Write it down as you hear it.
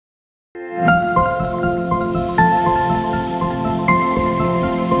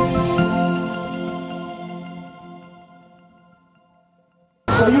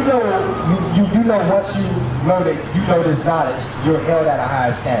So you know once you know that you know this knowledge, you're held at a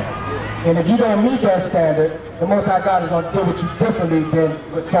higher standard. And if you don't meet that standard, the Most High God is going to deal with you differently than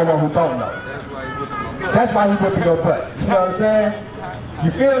with someone who don't know. That's why He's whipping your butt. You know what I'm saying?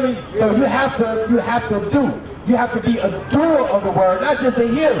 You feel me? So you have to do. You have to be a doer of the word, not just a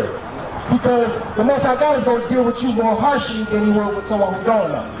hearer. Because the Most High God is going to deal with you more harshly than He will with someone who don't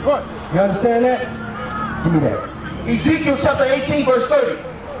know. You understand that? Give me that. Ezekiel chapter 18, verse 30.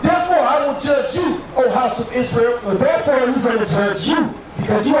 Therefore I will judge you, O house of Israel. So therefore He's going to judge you,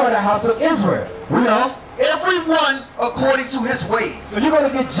 because you are the house of Israel. You know? Everyone according to his ways. So you're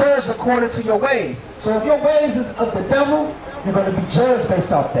going to get judged according to your ways. So if your ways is of the devil, you're going to be judged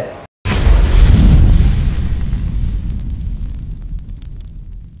based off that.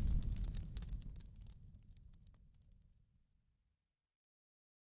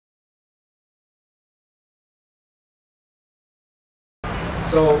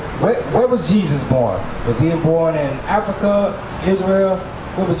 So where was Jesus born? Was He born in Africa, Israel?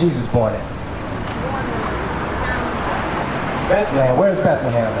 Where was Jesus born in? Bethlehem. Where's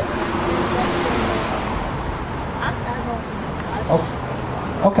Bethlehem at?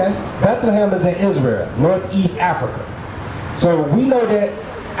 Oh, okay. Bethlehem is in Israel, northeast Africa. So we know that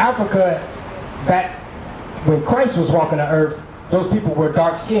Africa, back when Christ was walking the earth, those people were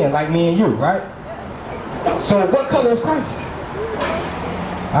dark skinned like me and you, right? So what color is Christ?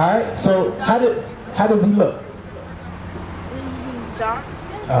 Alright, so how does He look? He's dark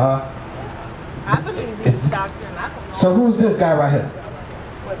skinned. Uh-huh. I believe he's dark skinned. I don't know. So who's this guy right here?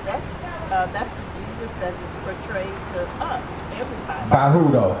 Well, that's the Jesus that is portrayed to us, everybody. By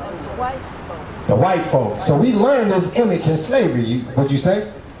who though? The white folks. The white folks. So we learned this image in slavery, would you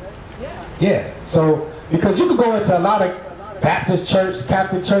say? Yeah. Yeah. So, because you could go into a lot of Baptist church,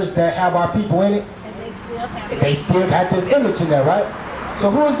 Catholic church that have our people in it. And they still have They still have this image in there, right? So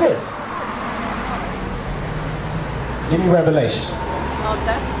who is this? Give me Revelations. Oh,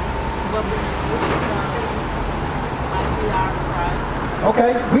 that's what might be our Christ.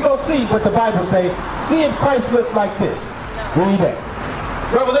 Okay, we're going to see what the Bible say. See if Christ looks like this. Read that.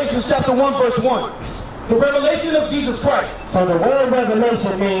 Revelation chapter 1, verse 1. The revelation of Jesus Christ. So the word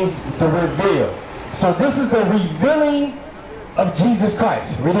revelation means the reveal. So this is the revealing of Jesus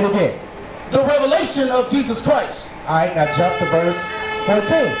Christ. Read it again. The revelation of Jesus Christ. All right, now jump to verse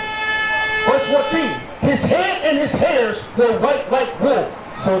 14. Verse 14. His head and his hairs were white like wool.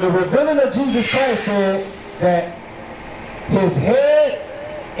 So the revealing of Jesus Christ says that His head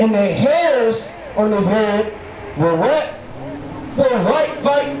and the hairs on His head were what? Were white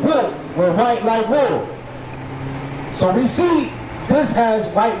like wool. Were white like wool. So we see this has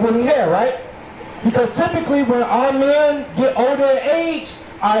white woolly hair, right? Because typically when our men get older in age,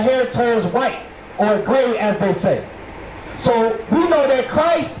 our hair turns white or gray, as they say. So we know that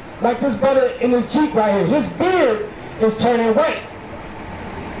Christ, like this brother in his Jeep right here, his beard is turning white.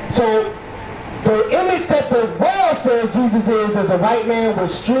 So the image that the world says Jesus is a white man with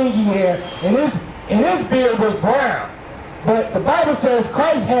stringy hair, and his beard was brown. But the Bible says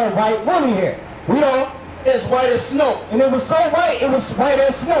Christ had white woolly hair. We don't. As white as snow. And it was so white, it was white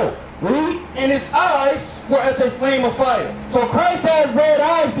as snow. Read. And his eyes were as a flame of fire. So Christ had red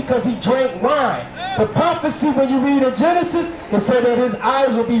eyes because He drank wine. The prophecy, when you read in Genesis, it said that His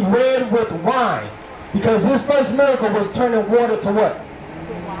eyes would be red with wine. Because His first miracle was turning water to what?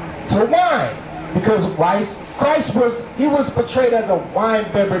 To wine. Because Christ was portrayed as a wine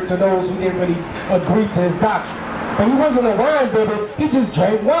bibber to those who didn't really agree to His doctrine. But He wasn't a wine bibber, He just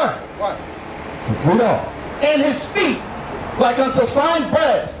drank wine. What? We know. And his feet like unto fine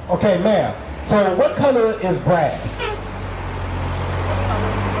brass. Okay, ma'am. So what color is brass?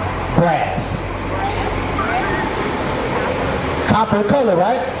 Brass. Copper color,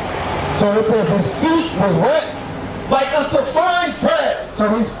 right? So it says his feet was what? Like unto fine brass. So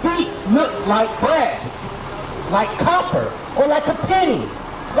his feet look like brass. Like copper. Or like a penny.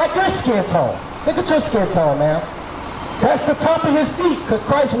 Like your skin tone. Look at your skin tone, man. That's the top of his feet, because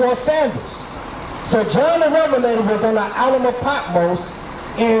Christ wore sandals. So John the Revelator was on the island of Patmos,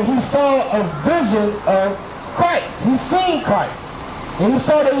 and he saw a vision of Christ. He seen Christ. And he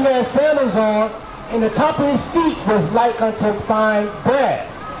saw that he had sandals on, and the top of his feet was like unto fine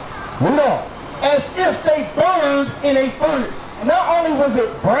brass. Read on. As if they burned in a furnace. Not only was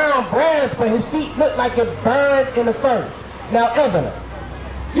it brown brass, but his feet looked like it burned in the furnace. Now, Evelyn,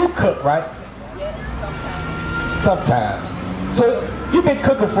 you cook, right? Sometimes. So you've been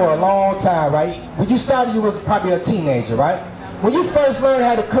cooking for a long time, right? When you started, you was probably a teenager, right? When you first learned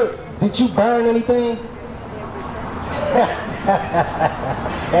how to cook, Did you burn anything?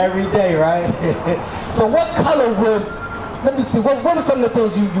 Every day, right? So what color was, let me see, what were some of the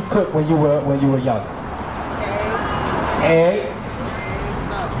things you cooked when you were young? Eggs.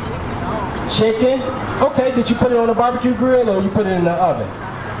 Chicken. Okay, did you put it on a barbecue grill or you put it in the oven?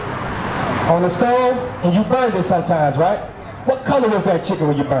 On the stove? And you burned it sometimes, right? What color was that chicken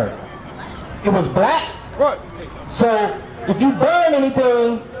when you burned it? It was black? Right. So if you burn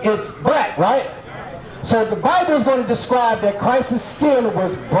anything, it's black, right? So the Bible is going to describe that Christ's skin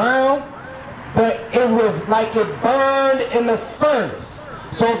was brown, but it was like it burned in the furnace.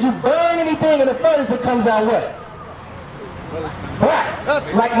 So if you burn anything in the furnace, it comes out what?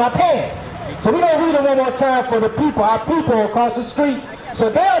 Black, like my pants. So we're going to read it one more time for the people, our people across the street, so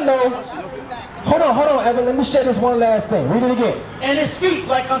they'll know. Hold on, Evan, let me share this one last thing. Read it again. And his feet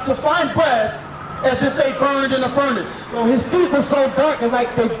like unto fine brass, as if they burned in a furnace. So his feet were so dark, it's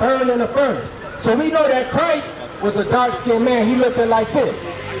like they burned in a furnace. So we know that Christ was a dark-skinned man. He looked like this,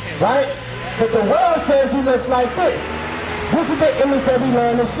 right? But the world says he looks like this. This is the image that we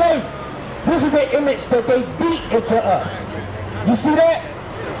learned in slavery. This is the image that they beat into us. You see that?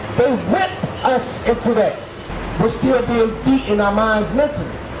 They whipped us into that. We're still being beat in our minds mentally.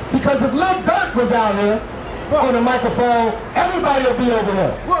 Because if Lil Durk was out here on the microphone, everybody would be over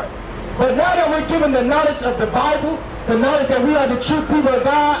here. But now that we're given the knowledge of the Bible, the knowledge that we are the true people of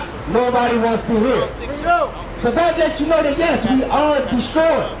God, nobody wants to hear. So that lets you know that yes, we are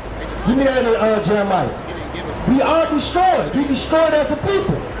destroyed. Give me that in Jeremiah. We are destroyed. We destroyed as a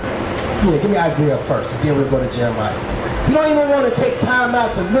people. Yeah, give me Isaiah first, and then we'll go to Jeremiah. You don't even want to take time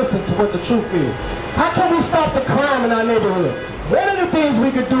out to listen to what the truth is. How can we stop the crime in our neighborhood? One of the things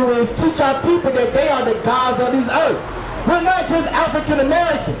we could do is teach our people that they are the gods of this earth. We're not just African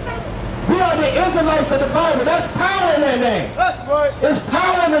Americans. We are the Israelites of the Bible. That's power in their name. That's right. There's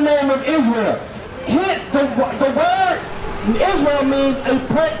power in the name of Israel. Hence, the word Israel means a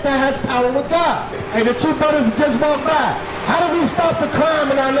prince that has power with God. And the two brothers just walked by. How do we stop the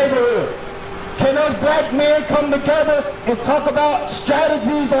crime in our neighborhood? Can us black men come together and talk about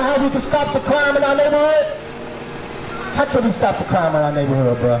strategies on how we can stop the crime in our neighborhood? How can we stop the crime in our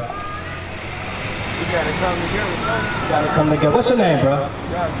neighborhood, bro? We gotta come together. We gotta come together. What's your name, bro?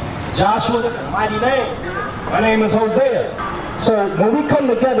 Joshua. That's a mighty name. My name is Hosea. So when we come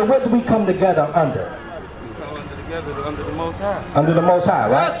together, what do we come together under? We come together under the Most High. Under the Most High,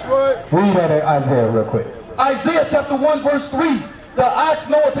 right? That's right. Read that in Isaiah real quick. Isaiah chapter 1 verse 3. The ox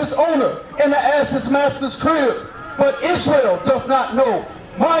knoweth his owner, and the ass his master's crib. But Israel doth not know.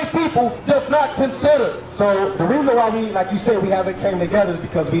 My people doth not consider. So the reason why we, like you said, we haven't came together is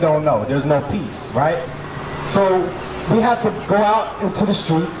because we don't know. There's no peace, right? So we have to go out into the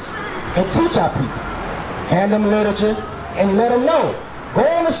streets and teach our people. Hand them literature and let them know. Go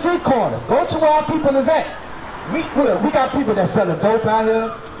on the street corners. Go to where our people is at. We got people that selling dope out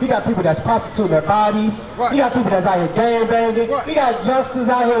here. We got people that's prostituting their bodies. Right. We got people that's out here gang banging. Right. We got youngsters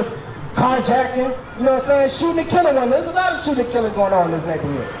out here carjacking. You know what I'm saying? Shooting and killing one. There's a lot of shooting and killing going on in this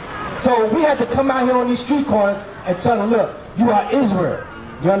neighborhood. So we had to come out here on these street corners and tell them, look, you are Israel.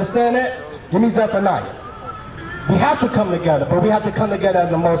 You understand that? Give me Zephaniah. We have to come together, but we have to come together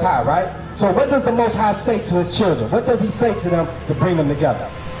as the Most High, right? So what does the Most High say to his children? What does he say to them to bring them together?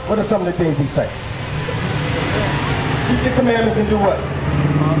 What are some of the things he say? Keep the commandments and do what?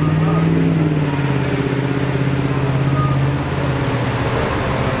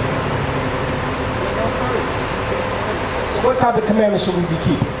 So what type of commandments should we be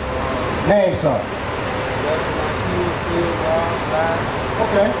keeping? Name some.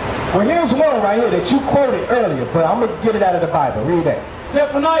 Okay. Well, here's one right here that you quoted earlier, but I'm going to get it out of the Bible. Read that.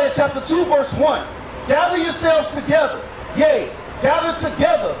 Zephaniah chapter 2 verse 1. Gather yourselves together. Yea, gather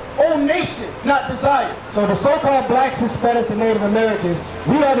together, O nation not desired. So the so-called blacks, Hispanics, and Native Americans,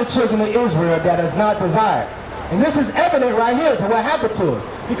 we are the children of Israel that is not desired. And this is evident right here to what happened to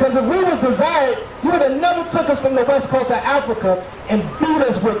us. Because if we was desired, you would have never took us from the west coast of Africa and beat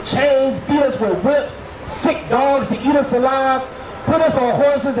us with chains, beat us with whips, sick dogs to eat us alive, put us on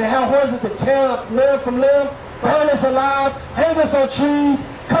horses and have horses to tear up limb from limb, burn us alive, hang us on trees,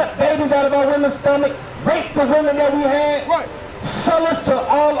 cut babies out of our women's stomach, rape the women that we had, Right. sell us to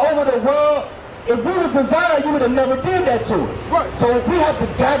all over the world. If we was desired, you would have never did that to us. Right. So we have to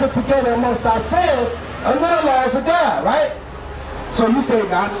gather together amongst ourselves under the laws of God, right? So you say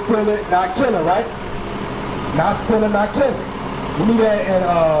not stealing, not killing, right? Not stealing, not killing. You need that in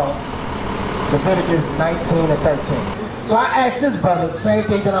Leviticus 19 and 13. So I asked this brother the same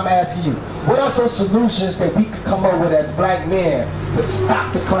thing that I'm asking you. What are some solutions that we could come up with as black men to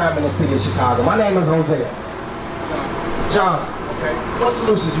stop the crime in the city of Chicago? My name is Hosea Johnson. Okay. What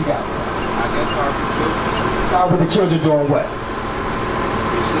solutions you got? I guess start with children. Start with the children doing what?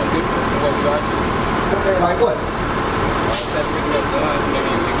 Teaching them different than what we are teaching. Okay, like what? Instead of picking up guns,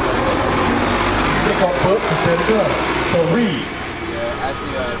 maybe picking up books. Pick up books instead of guns. So read. Yeah,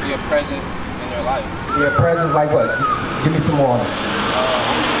 actually be a presence in their life. Be a presence like what? Give me some more on it.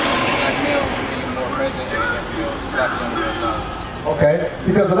 Like males being more present and, you know, black young males. Okay,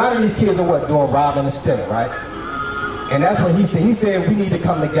 because a lot of these kids are what? Doing robbing and stealing, right? And that's what he said. He said we need to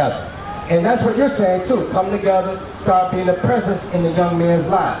come together. And that's what you're saying too. Come together, start being a presence in the young men's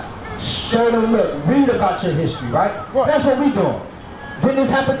lives. Show them, look, read about your history, right? That's what we're doing. Didn't this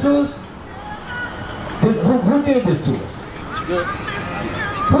happen to us? Who did this to us?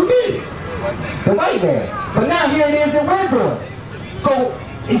 Who did it? The white man. But now here it is that we're doing it. So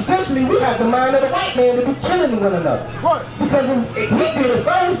essentially we have the mind of the white man to be killing one another. Because if he did it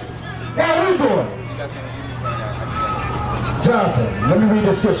first, now we're doing it. Johnson, let me read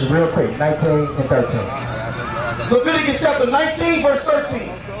the scripture real quick, 19 and 13. Leviticus chapter 19, verse 13.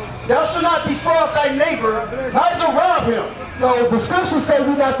 Thou shalt not defraud thy neighbor, neither rob him. So the scriptures say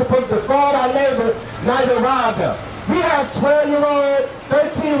we're not supposed to defraud our neighbor, neither rob them. We have 12-year-old,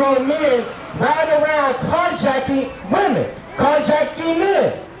 13-year-old men riding around carjacking women, carjacking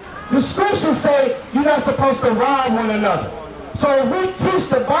men. The scriptures say you're not supposed to rob one another. So if we teach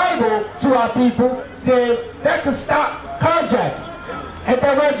the Bible to our people, then that can stop carjacking. Ain't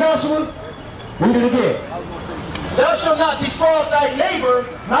that right, Joshua? Read it again. Thou shalt not defraud thy neighbor,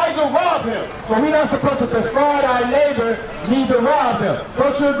 neither rob him. So we're not supposed to defraud our neighbor, neither rob them.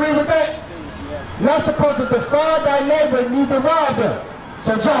 Don't you agree with that? Not supposed to defraud thy neighbor, neither rob them.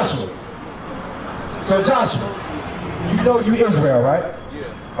 So Joshua, you know you Israel, right? Yeah.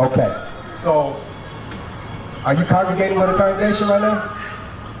 Okay. So, are you congregating with a congregation right now?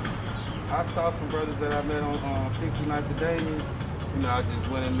 I saw some brothers that I met on 60 nights a day. You know, I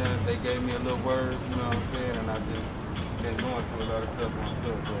just went in there, they gave me a little word, you know what I'm saying, and I just been going through a lot of stuff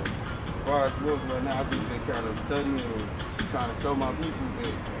myself. But as far as work right now, I've just been kind of studying and trying to show my people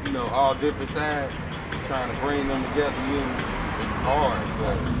that, you know, all different sides, trying to bring them together. You know, it's hard,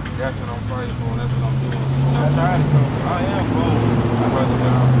 but that's what I'm fighting for, and that's what I'm doing. And I'm trying to come. I am growing, brother,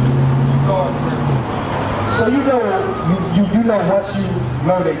 but I'm So you know once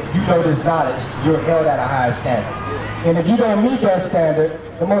you know this knowledge, you're held at a higher standard. And if you don't meet that standard,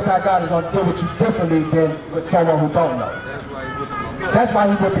 the Most High God is going to deal with you differently than with someone who don't know. That's why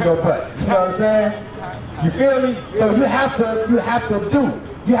He's whipping your butt. You know what I'm saying? You feel me? So you have to do.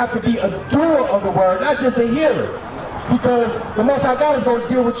 You have to be a doer of the word, not just a hearer. Because the Most High God is going to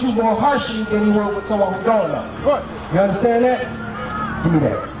deal with you more harshly than He will with someone who don't know. You understand that? Give me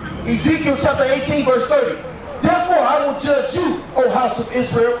that. Ezekiel chapter 18, verse 30. Therefore I will judge you, O house of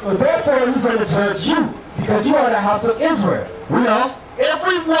Israel. So therefore He's going to judge you, because you are the house of Israel. We know.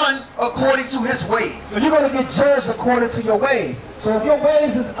 Everyone according to his ways. So you're going to get judged according to your ways. So if your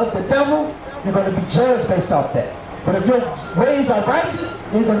ways is of the devil, you're going to be judged based off that. But if your ways are righteous,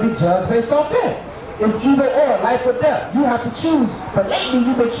 you're going to be judged based off that. It's either or, life or death. You have to choose. But lately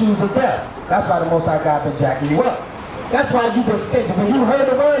you've been choosing death. That's why the Most High God been jacking you up. That's why you've been stinking. When you heard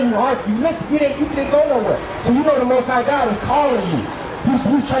the word, you listened, you didn't go nowhere. So you know the Most High God is calling you.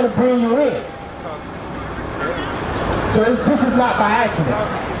 He's trying to bring you in. So this is not by accident.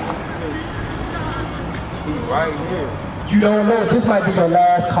 right here. You don't know, this might be your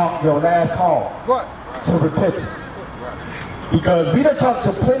last call What? to repentance. Because we done talked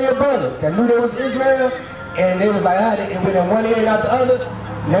to plenty of brothers that knew there was Israel, and they was like, it went in one ear and out the other.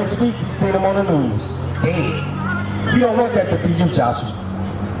 Next week, you see them on the news. Dead. We don't want that to be you, Joshua.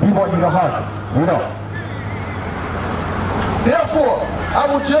 We want you to hearken. We don't. Therefore, I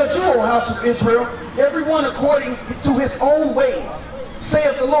will judge you, O house of Israel, everyone according to his own ways,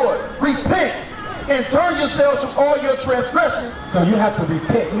 saith the Lord. Repent and turn yourselves from all your transgressions. So you have to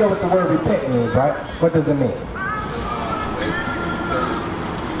repent. You know what the word repent means, right? What does it mean?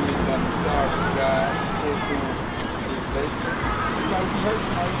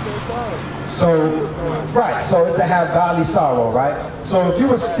 So, right, so it's to have godly sorrow, right? So if you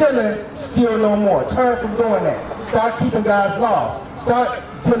were stealing, steal no more. Turn from doing that. Start keeping God's laws. Start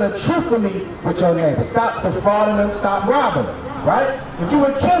dealing truthfully with your neighbor. Stop defrauding them, stop robbing them, right? If you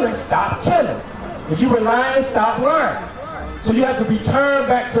were killing, stop killing. If you were lying, stop lying. So you have to return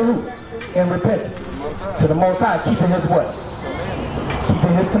back to who? In repentance. To the Most High, keeping His what?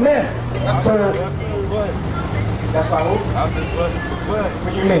 Keeping His commandments. So, that's why who? I'm just busting the butt.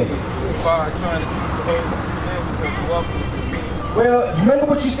 What do you mean? As far as trying to keep the whole commandments of the walking. Well, you remember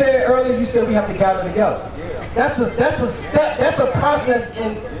what you said earlier? You said we have to gather together. Yeah. that's a step, that's a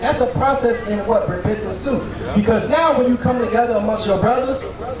process in what repentance too. Because now when you come together amongst your brothers,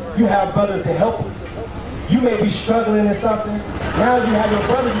 you have brothers to help you. You may be struggling in something. Now you have your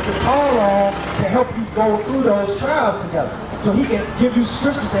brothers you can call on to help you go through those trials together. So he can give you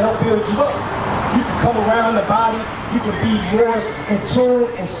scriptures to help build you up. You can come around the body. You can be more in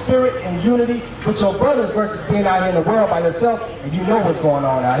tune in spirit and unity with your brothers versus being out here in the world by yourself and you know what's going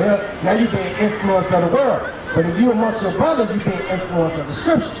on out here. Now you're being influenced by the world. But if you amongst your brothers, you're being influenced by the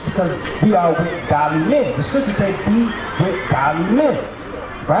scriptures because we are with godly men. The scriptures say be with godly men.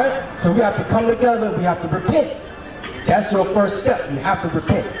 Right? So we have to come together, we have to repent. That's your first step. You have to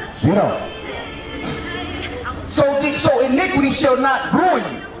repent. You know. So iniquity shall not ruin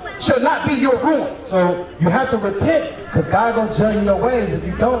you, shall not be your ruin. So you have to repent because God gonna judge you your ways. If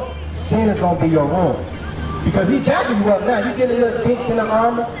you don't, sin is gonna be your ruin. Because he's jacking you up now. You get a little dinks in the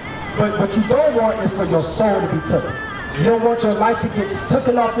armor, but what you don't want is for your soul to be taken. You don't want your life to get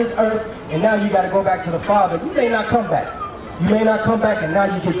taken off this earth and now you gotta go back to the Father. You may not come back. You may not come back and now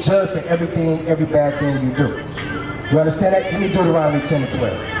you get judged for everything, every bad thing you do. You understand that? Give me Deuteronomy 10 and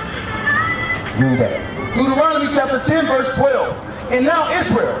 12. Read that. Deuteronomy chapter 10 verse 12. And now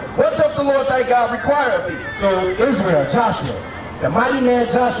Israel, what doth the Lord thy God require of thee? So Israel, Joshua, the mighty man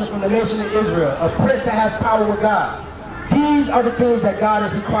Joshua from the nation of Israel, a prince that has power with God. These are the things that God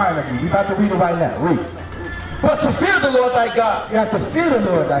is requiring of you. We're about to read it right now. Read. But to fear the Lord thy God. You have to fear the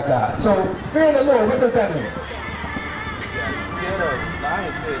Lord thy God. So fearing the Lord, what does that mean? I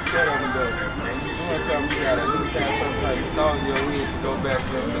ain't said shut up and go. And you doing something, you gotta at least have something like thought in your head to go back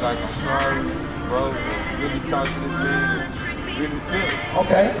to him and be like, I'm sorry, bro. Really talk to this man. Really feel it.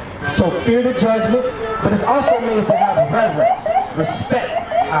 Okay. So fear the judgment, but it also means to have reverence, respect,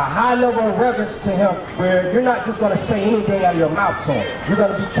 a high level of reverence to him where you're not just going to say anything out of your mouth to him. You're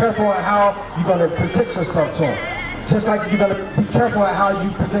going to be careful on how you're going to present yourself to him. Just like you're going to be careful on how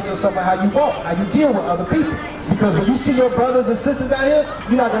you present yourself and how you walk, how you deal with other people. Because when you see your brothers and sisters out here,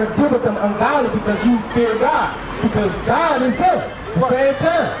 you're not going to deal with them ungodly because you fear God. Because God is there at the same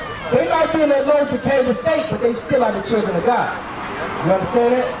time. They might be in a low decayed state, but they still are the children of God. You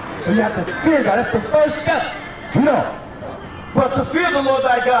understand that? So you have to fear God. That's the first step. You know. But to fear the Lord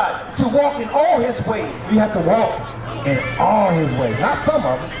thy God, to walk in all his ways. You have to walk in all his ways. Not some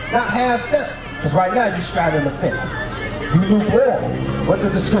of them, not half step. Because right now you're straddling the fence. You lukewarm. What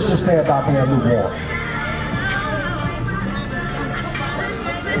does the scripture say about being lukewarm?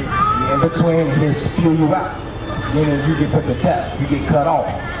 In between, he'll spew you out. Meaning you get put to death. You get cut off.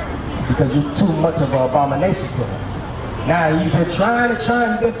 Because you're too much of an abomination to him. Now he's been trying,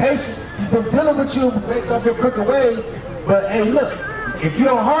 you've been patient. He's been dealing with you based off your crooked ways. But hey, look, if you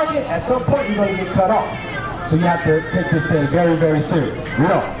don't hearken, at some point you're going to get cut off. So you have to take this thing very, very serious. You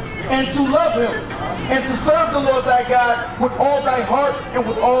know. And to love him, and to serve the Lord thy God with all thy heart and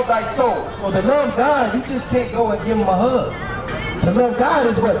with all thy soul. So to love God, you just can't go and give him a hug. To love God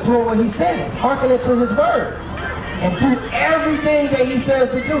is what? Doing what he says, hearkening to his word. And do everything that he says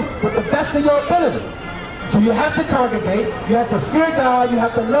to do with the best of your ability. So you have to congregate, you have to fear God, you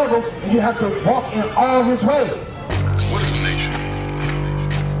have to love him, and you have to walk in all his ways. What is a nation?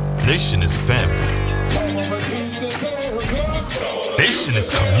 Nation is family. Nation is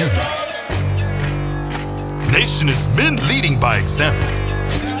community. Nation is men leading by example.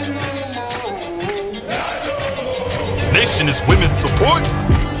 Nation is women's support